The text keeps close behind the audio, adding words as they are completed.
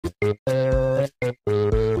Huh?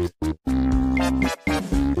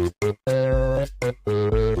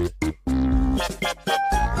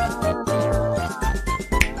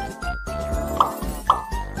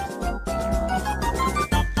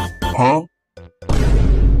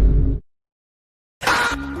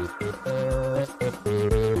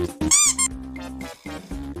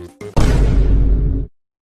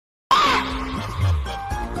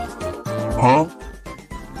 Huh?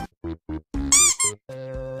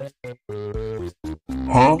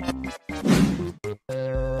 Huh?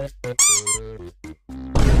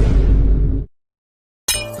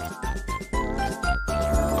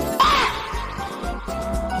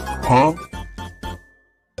 Huh?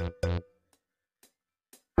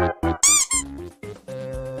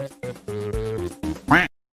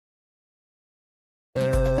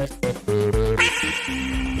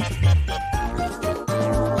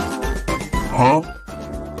 Huh?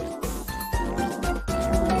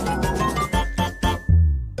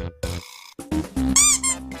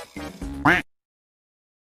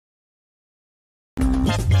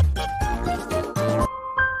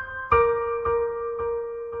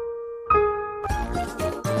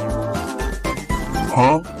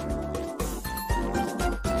 Huh?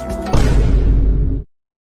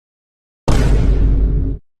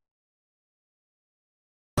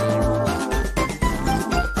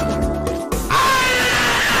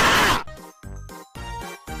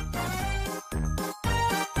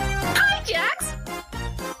 Hi, Jax!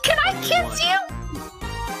 Can I kiss you?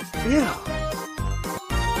 Yeah.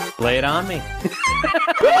 Lay it on me.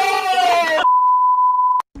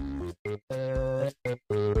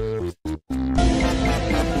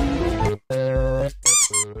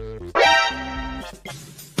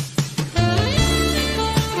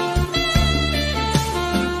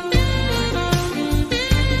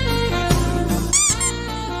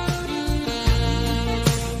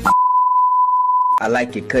 I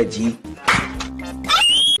like your cut, G.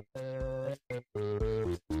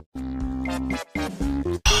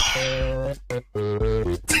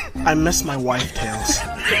 I miss my wife, Tails.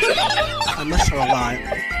 I miss her a lot.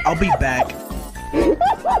 I'll be back.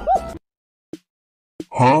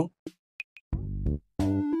 Huh?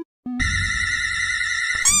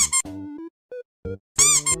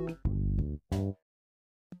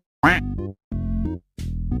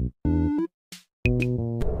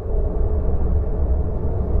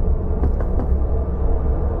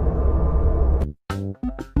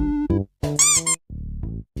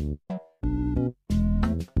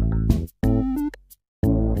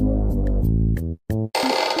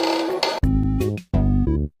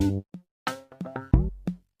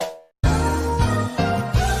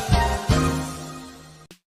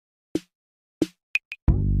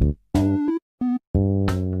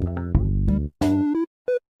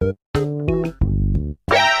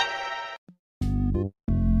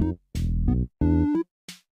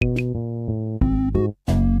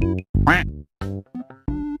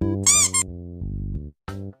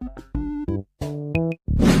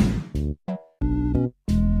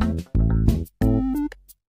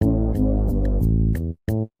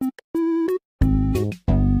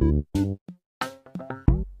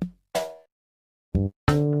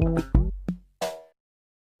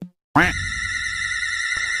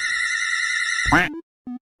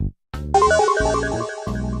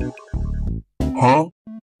 Huh?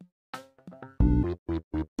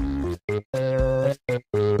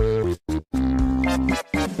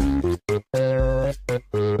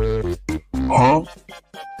 Huh?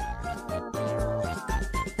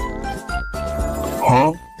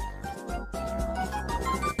 Huh?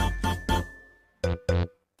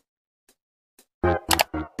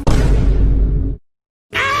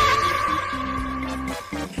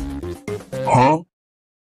 Huh?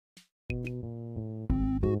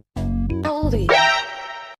 How old are you?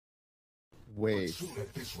 Wait.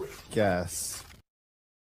 Guess.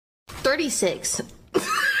 36.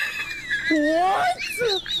 What?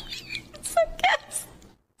 It's a guess.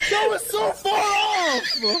 That was so far off!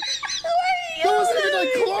 That wasn't even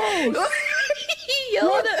like close!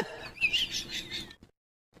 Yoda.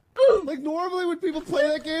 Like normally when people play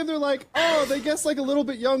that game, they're like, oh, they guess like a little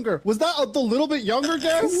bit younger. Was that the little bit younger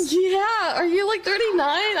guess? Yeah, are you like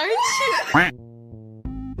 39? Aren't you?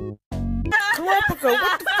 Tropico,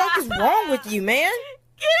 what the fuck is wrong with you, man?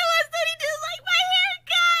 You know what, Sonny, just like my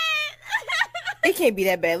haircut. It can't be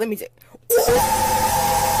that bad. Let me check.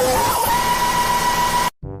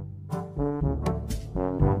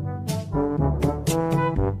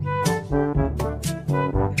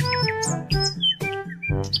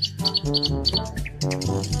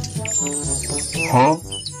 Huh?